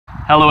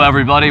Hello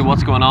everybody,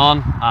 what's going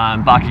on?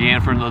 I'm back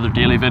again for another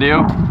daily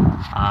video,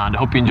 and I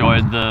hope you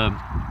enjoyed the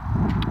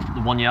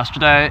one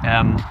yesterday.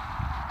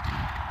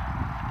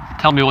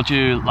 Tell me what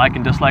you like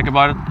and dislike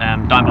about it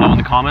down below in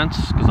the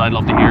comments, because I'd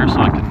love to hear,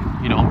 so I can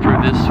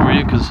improve this for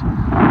you, because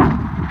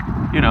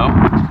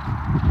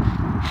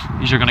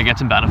you're going to get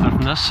some benefit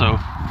from this, so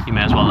you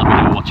may as well let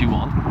me know what you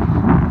want.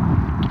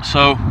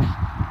 So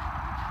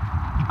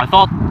I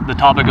thought the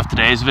topic of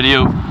today's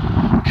video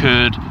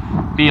could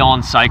be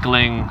on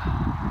cycling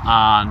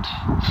and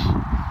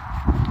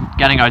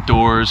getting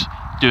outdoors,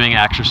 doing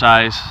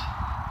exercise,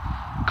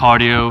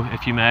 cardio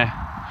if you may,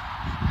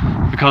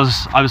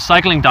 because I was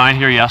cycling down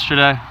here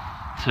yesterday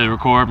to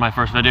record my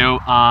first video,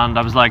 and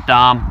I was like,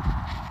 damn,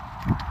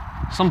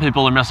 some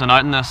people are missing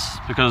out on this,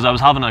 because I was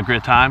having a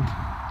great time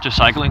just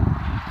cycling.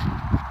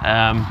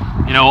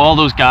 All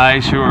those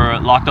guys who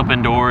are locked up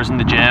indoors in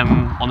the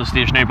gym on the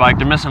stationary bike,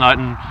 they're missing out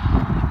on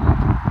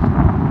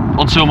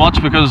so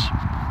much, because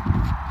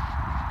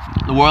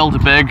the world's a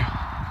big,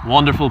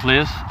 wonderful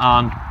place,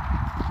 and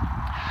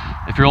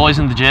if you're always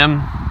in the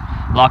gym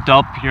locked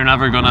up, you're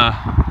never gonna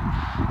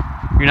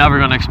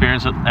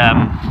experience it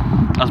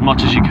as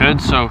much as you could.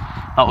 So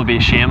that would be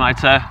a shame, I'd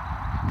say.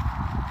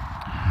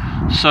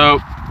 So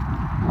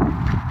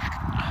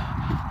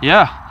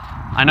yeah,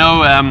 I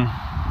know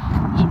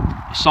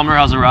summer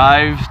has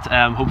arrived,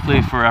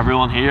 hopefully for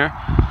everyone here,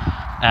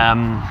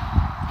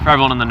 for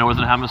everyone in the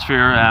Northern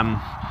Hemisphere.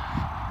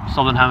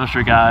 Southern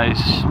Hemisphere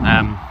guys,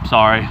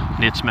 sorry,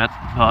 Nate Smith,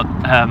 but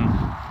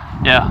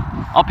yeah,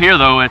 up here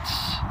though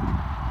it's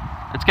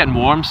getting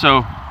warm,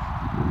 so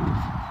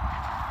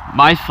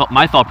my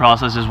thought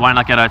process is, why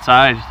not get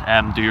outside,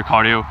 do your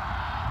cardio,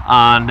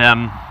 and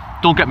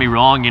don't get me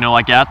wrong,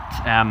 I get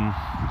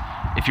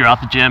if you're at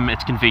the gym,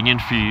 it's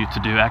convenient for you to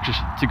do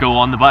exercise, to go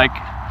on the bike.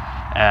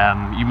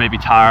 You may be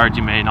tired,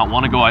 you may not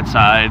want to go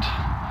outside.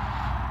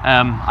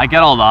 I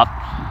get all that,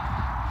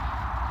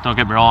 don't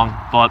get me wrong,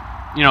 but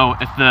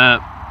if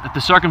the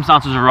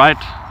circumstances are right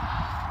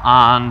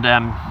and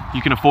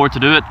you can afford to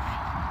do it,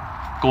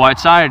 go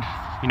outside.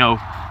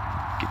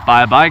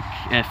 Buy a bike.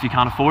 If you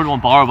can't afford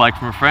one, borrow a bike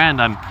from a friend,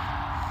 and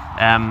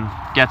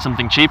get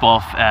something cheap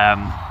off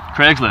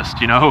Craigslist.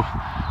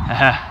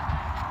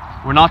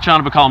 We're not trying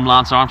to become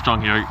Lance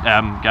Armstrong here,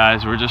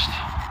 guys. We're just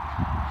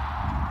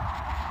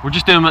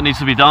doing what needs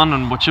to be done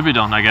and what should be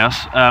done, I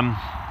guess.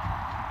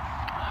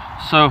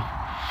 So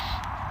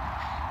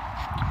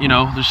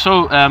there's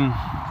so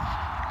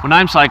when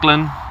I'm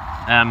cycling,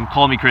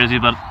 call me crazy,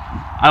 but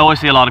I always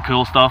see a lot of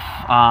cool stuff,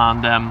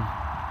 and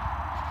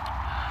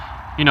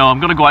I'm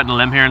gonna go out on a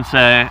limb here and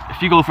say,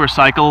 if you go for a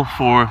cycle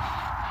for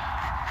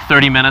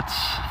 30 minutes,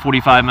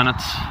 45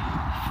 minutes,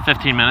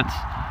 15 minutes,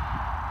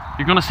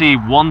 you're gonna see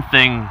one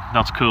thing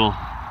that's cool.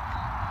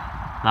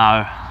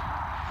 Now,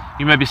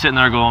 you may be sitting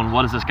there going,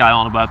 what is this guy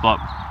on about? But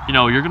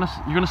you're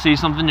gonna see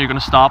something, you're gonna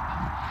stop,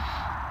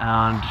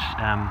 and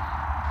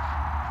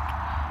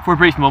for a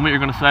brief moment you're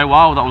gonna say,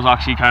 wow, that was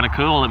actually kind of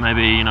cool. It may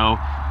be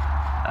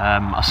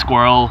a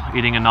squirrel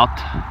eating a nut.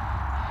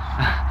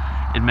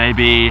 It may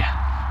be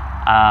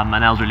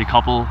an elderly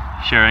couple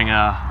sharing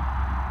a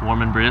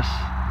warm embrace.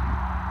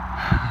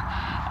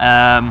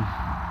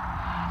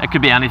 It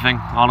could be anything,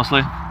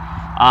 honestly,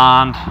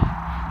 and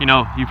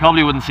you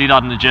probably wouldn't see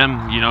that in the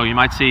gym. You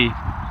might see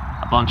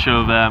a bunch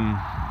of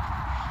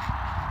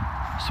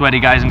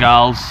sweaty guys and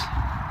gals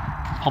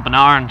pumping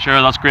iron.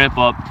 Sure, that's great,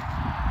 but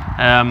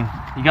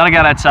you gotta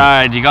get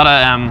outside, you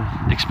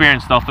gotta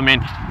experience stuff. I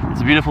mean,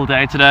 it's a beautiful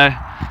day today.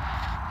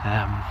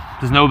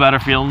 There's no better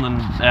feeling than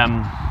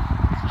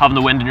having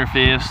the wind in your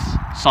face,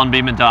 sun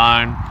beaming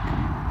down,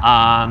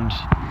 and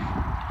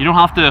you don't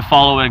have to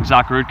follow an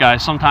exact route,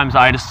 guys. Sometimes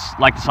I just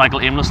like to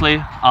cycle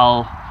aimlessly.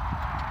 I'll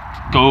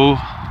go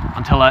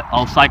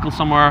I'll cycle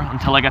somewhere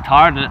until I get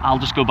tired, and I'll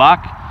just go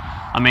back.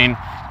 I mean,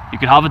 you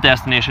could have a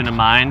destination in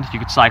mind. You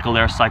could cycle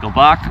there, cycle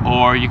back,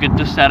 or you could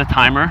just set a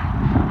timer,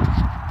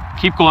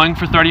 keep going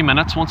for 30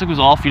 minutes. Once it goes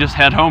off, you just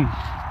head home.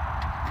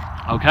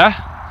 Okay?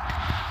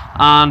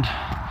 And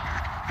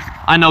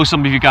I know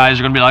some of you guys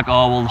are going to be like,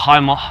 oh, well,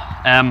 how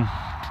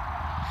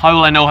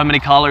will I know how many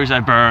calories I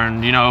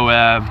burn?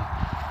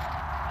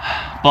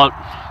 But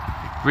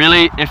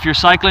really, if you're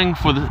cycling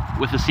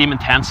with the same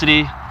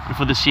intensity and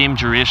for the same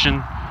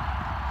duration,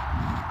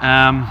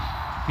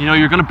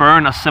 you're going to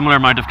burn a similar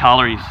amount of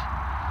calories.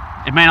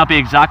 It may not be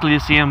exactly the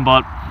same,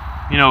 but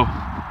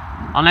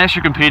unless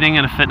you're competing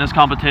in a fitness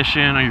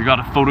competition, or you've got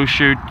a photo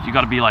shoot you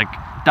got to be like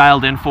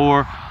dialed in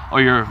for,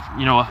 or you're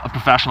a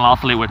professional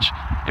athlete, which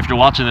if you're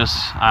watching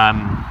this,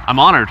 I'm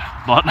honored,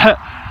 but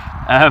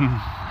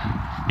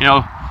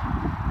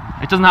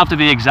it doesn't have to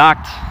be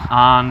exact,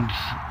 and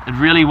it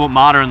really won't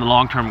matter in the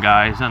long term,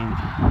 guys. And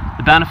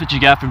the benefits you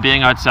get from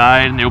being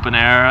outside in the open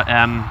air,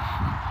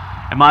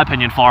 in my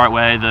opinion, far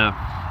outweigh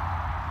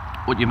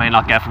what you may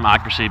not get from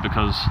accuracy,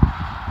 because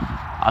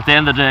at the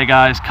end of the day,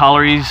 guys,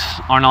 calories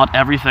are not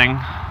everything,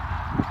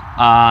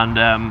 and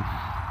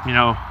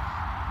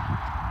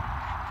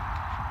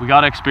we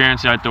got to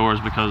experience the outdoors,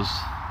 because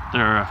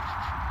they're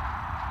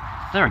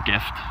a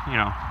gift.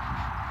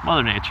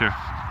 Mother Nature.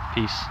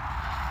 Peace.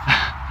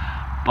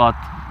 But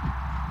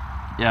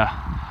yeah,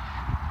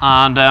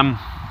 and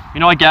you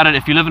know, I get it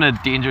if you live in a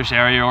dangerous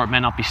area or it may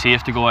not be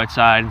safe to go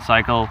outside and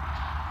cycle.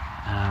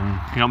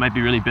 You know, it might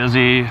be really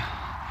busy.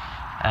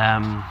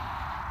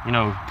 You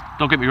know,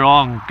 don't get me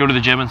wrong, go to the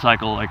gym and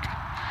cycle. Like,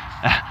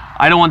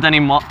 I don't want any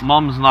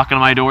mums knocking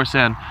on my door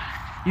saying,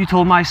 "You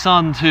told my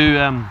son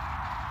to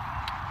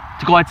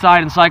go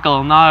outside and cycle,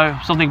 and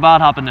now something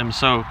bad happened to him."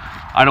 So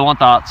I don't want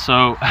that.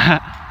 So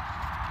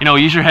you know,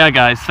 use your head,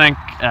 guys. Think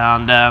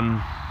and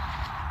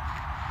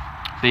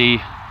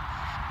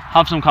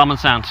have some common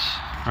sense,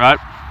 right?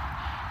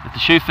 If the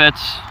shoe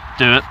fits,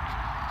 do it,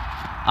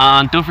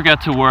 and don't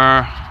forget to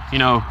wear, you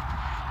know,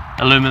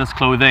 luminous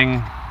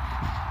clothing.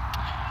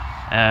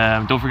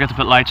 Don't forget to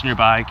put lights on your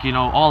bike, you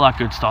know, all that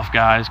good stuff,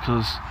 guys,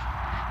 because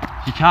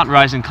you can't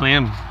rise and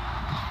claim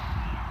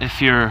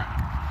if you're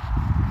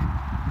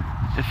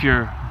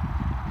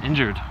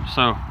injured.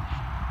 So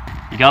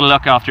you gotta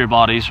look after your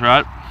bodies,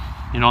 right?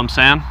 You know what I'm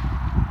saying?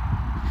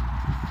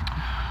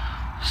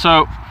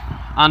 So,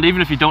 and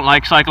even if you don't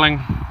like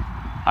cycling,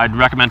 I'd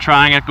recommend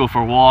trying it. Go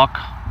for a walk,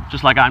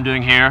 just like I'm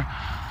doing here.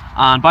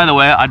 And by the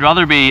way, I'd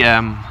rather be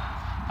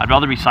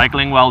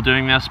cycling while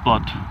doing this,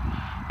 but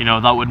you know,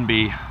 that wouldn't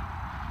be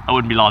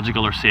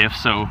logical or safe.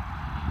 So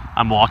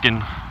I'm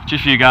walking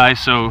just for you guys.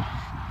 So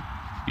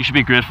you should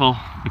be grateful,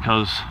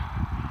 because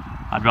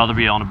I'd rather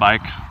be on a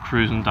bike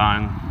cruising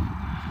down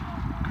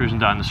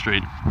the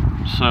street.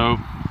 So,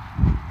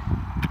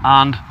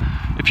 and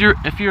if you're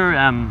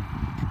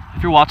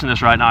watching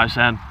this right now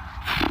saying,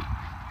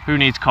 who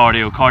needs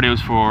cardio?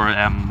 Cardio's for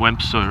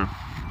wimps or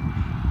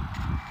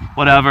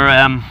whatever.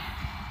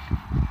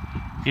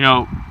 You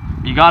know,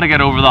 you got to get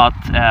over that.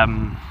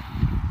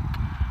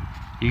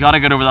 You got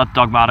to get over that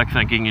dogmatic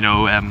thinking. You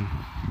know, in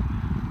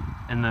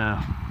the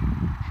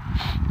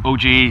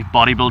OG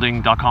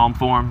bodybuilding.com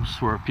forums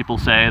where people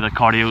say that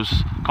cardio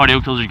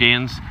kills your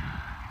gains.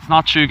 It's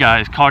not true,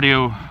 guys.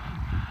 Cardio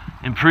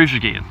improves your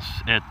gains.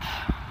 It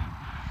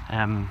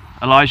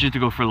allows you to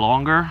go for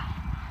longer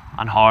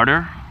and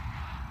harder.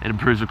 It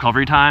improves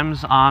recovery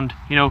times, and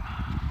you know,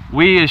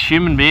 we as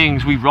human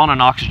beings, we run on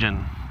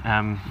oxygen.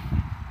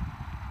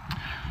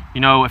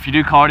 You know, if you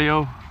do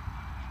cardio,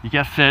 you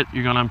get fit,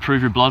 you're going to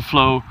improve your blood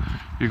flow,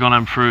 you're going to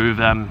improve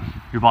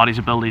your body's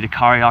ability to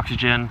carry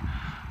oxygen,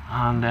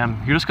 and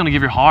you're just going to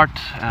give your heart,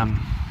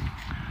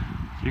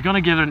 you're going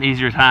to give it an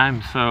easier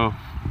time. So,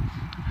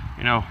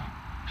 you know,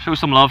 show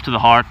some love to the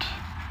heart,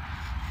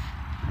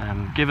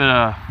 give it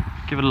a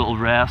little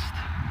rest,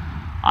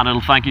 and it'll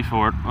thank you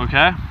for it.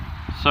 Okay,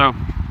 so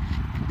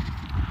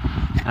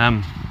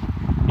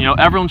you know,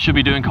 everyone should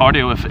be doing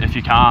cardio if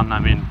you can. I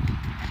mean,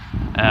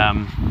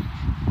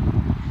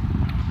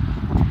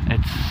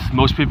 it's,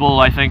 most people,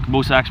 I think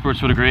most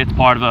experts would agree, it's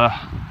part of a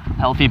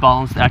healthy,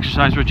 balanced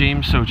exercise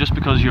regime. So just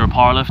because you're a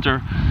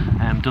powerlifter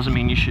doesn't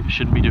mean you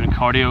shouldn't be doing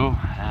cardio.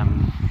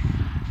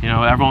 You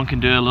know, everyone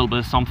can do a little bit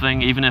of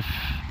something, even if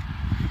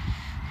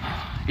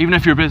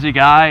you're a busy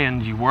guy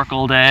and you work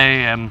all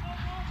day.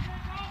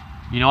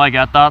 You know, I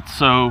get that.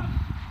 So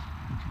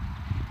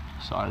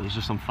sorry, there's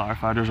just some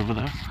firefighters over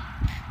there.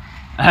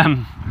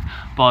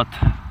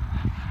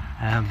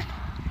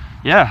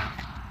 Yeah,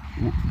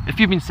 if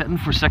you've been sitting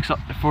for six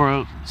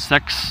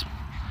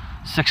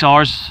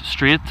hours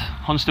straight,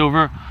 hunched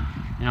over,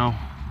 you know,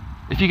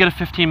 if you get a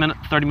 15-minute,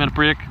 30-minute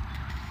break,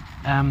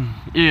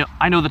 you know,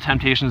 I know the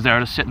temptation's there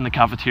to sit in the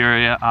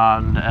cafeteria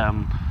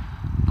and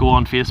go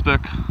on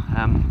Facebook.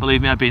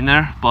 Believe me, I've been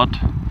there, but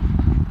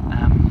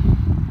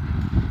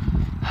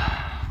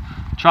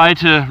try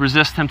to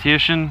resist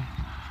temptation.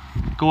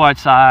 Go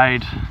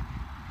outside,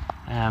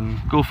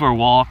 go for a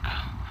walk.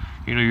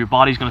 You know, your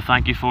body's going to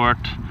thank you for it.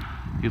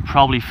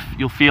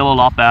 You'll feel a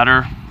lot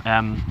better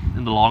in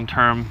the long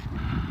term.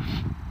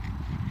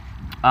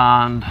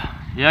 And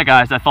yeah,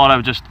 guys, I thought I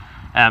would just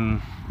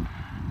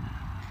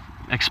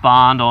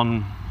expand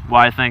on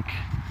why I think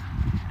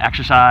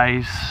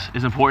exercise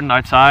is important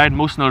outside,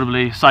 most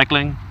notably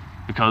cycling,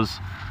 because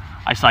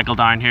I cycle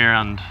down here,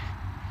 and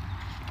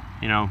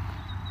you know,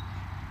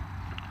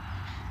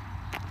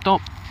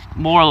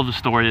 moral of the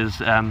story is,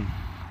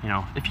 you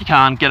know, if you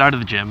can, get out of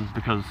the gym,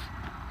 because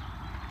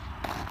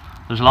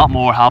there's a lot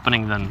more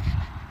happening than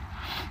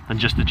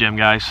just the gym,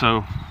 guys.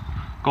 So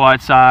go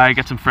outside,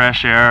 get some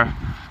fresh air,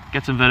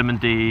 get some vitamin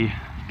D,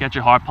 get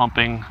your heart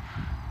pumping,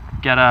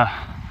 get a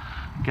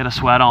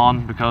sweat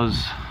on,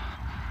 because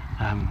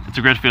it's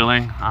a great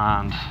feeling.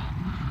 And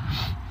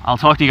I'll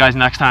talk to you guys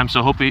next time.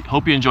 So hope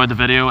you enjoyed the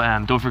video,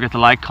 and don't forget to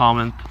like,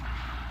 comment,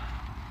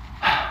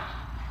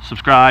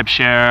 subscribe,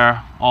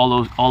 share,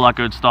 all that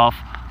good stuff,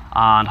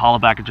 and holla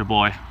back at your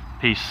boy.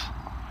 Peace.